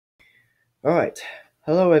Alright,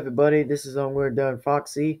 hello everybody, this is Unwithered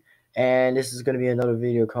Devin-Foxy, and this is going to be another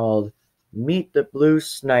video called Meet the Blue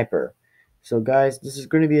Sniper. So guys, this is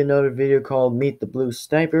going to be another video called Meet the Blue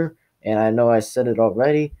Sniper, and I know I said it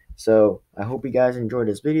already, so I hope you guys enjoyed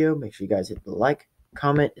this video. Make sure you guys hit the like,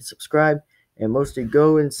 comment, and subscribe, and mostly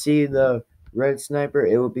go and see the Red Sniper.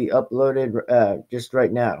 It will be uploaded just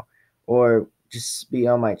right now, or just be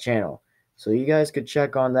on my channel. So you guys could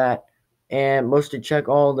check on that, and mostly check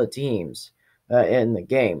all the teams in the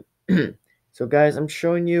game. So guys, I'm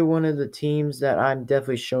showing you one of the teams that I'm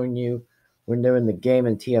definitely showing you when they're in the game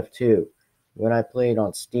in TF2 when I played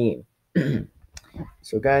on Steam.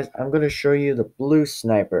 So guys, I'm going to show you the blue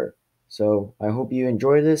sniper. So I hope you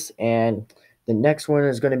enjoy this, and the next one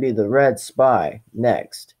is going to be the red spy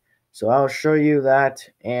next. So I'll show you that,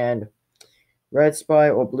 and red spy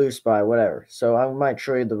or blue spy, whatever. So I might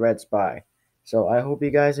show you the red spy. So I hope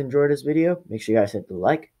you guys enjoyed this video. Make sure you guys hit the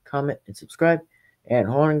like, comment, and subscribe. And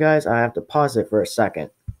hold on guys, I have to pause it for a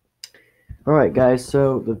second. Alright guys,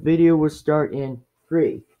 so the video will start in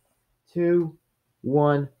 3, 2,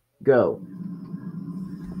 1, go.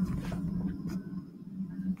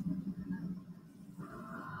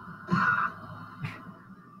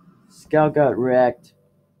 Scout got wrecked.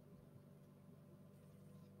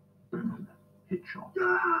 Hit shot.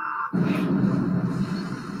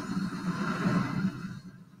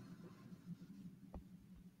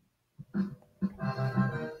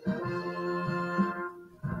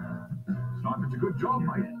 Sniper's a good job,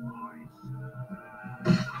 mate.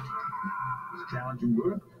 It's challenging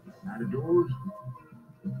work, out of doors.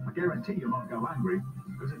 I guarantee you won't go hungry,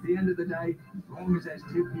 because at the end of the day, as long as there's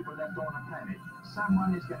 2 people left on the planet,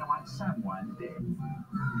 someone is going to want someone dead.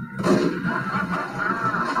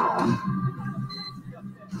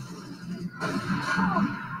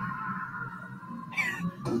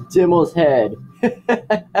 Dimmel's head.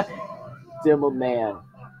 Dimmel man.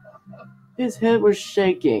 His head was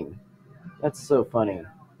shaking. That's so funny.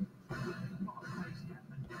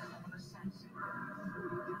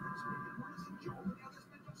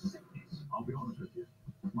 I'll be honest with you,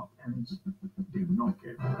 my parents did not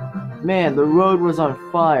care. Man, the road was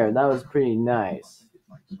on fire. That was pretty nice.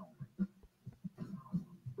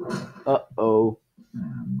 Uh-oh.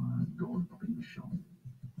 My God, being shot.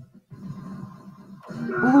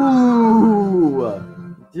 Ooh!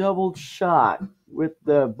 Double shot with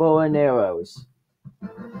the bow and arrows.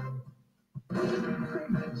 Look,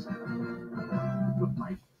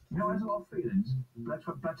 mate, you know, there's a lot of feelings. Blokes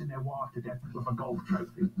were bludgeoning their wife to death with a golf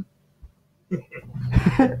trophy.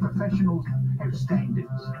 Professionals have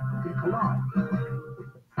standards. Be polite.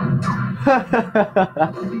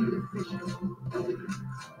 Be efficient.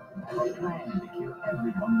 Have a plan to kill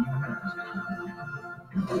everyone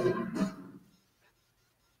you meet.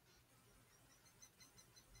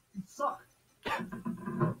 You suck.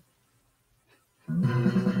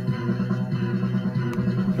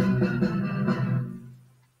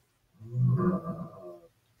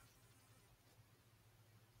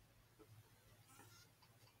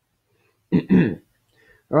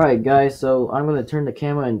 Alright guys, so I'm going to turn the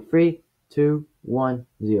camera in 3, 2, 1,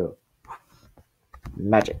 0.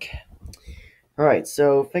 Magic. Alright,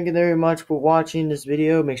 so thank you very much for watching this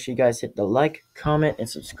video. Make sure you guys hit the like, comment, and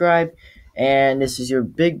subscribe. And this is your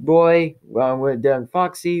big boy, with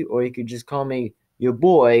Devin-Foxy, or you could just call me your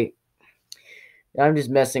boy. I'm just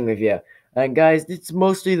messing with you. And guys, it's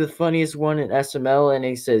mostly the funniest one in SML, and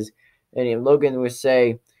he says, and Logan would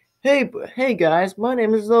say, hey guys, my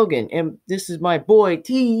name is Logan, and this is my boy,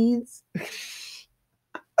 Teens.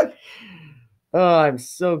 Oh, I'm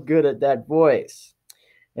so good at that voice.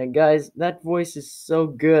 And guys, that voice is so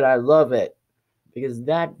good, I love it. Because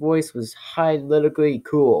that voice was highly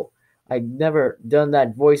cool. I'd never done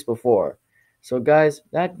that voice before. So guys,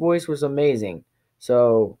 that voice was amazing.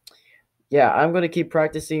 So yeah, I'm going to keep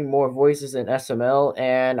practicing more voices in SML,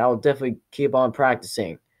 and I'll definitely keep on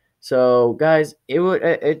practicing. So guys,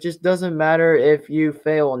 it just doesn't matter if you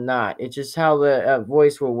fail or not. It's just how the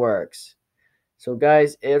voice will works. So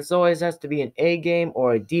guys, it always has to be an A game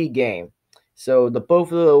or a D game. So the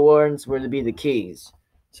both of the ones were to be the keys.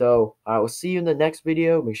 So I will see you in the next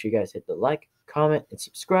video. Make sure you guys hit the like, comment, and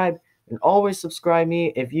subscribe. And always subscribe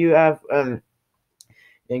me if you have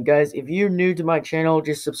and guys, if you're new to my channel,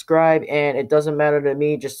 just subscribe, and it doesn't matter to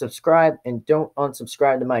me, just subscribe and don't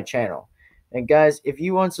unsubscribe to my channel. And guys, if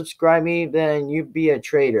you unsubscribe me, then you'd be a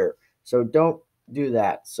traitor. So don't do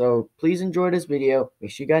that. So please enjoy this video.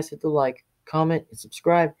 Make sure you guys hit the like, comment, and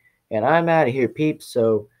subscribe. And I'm out of here, peeps.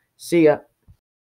 So see ya.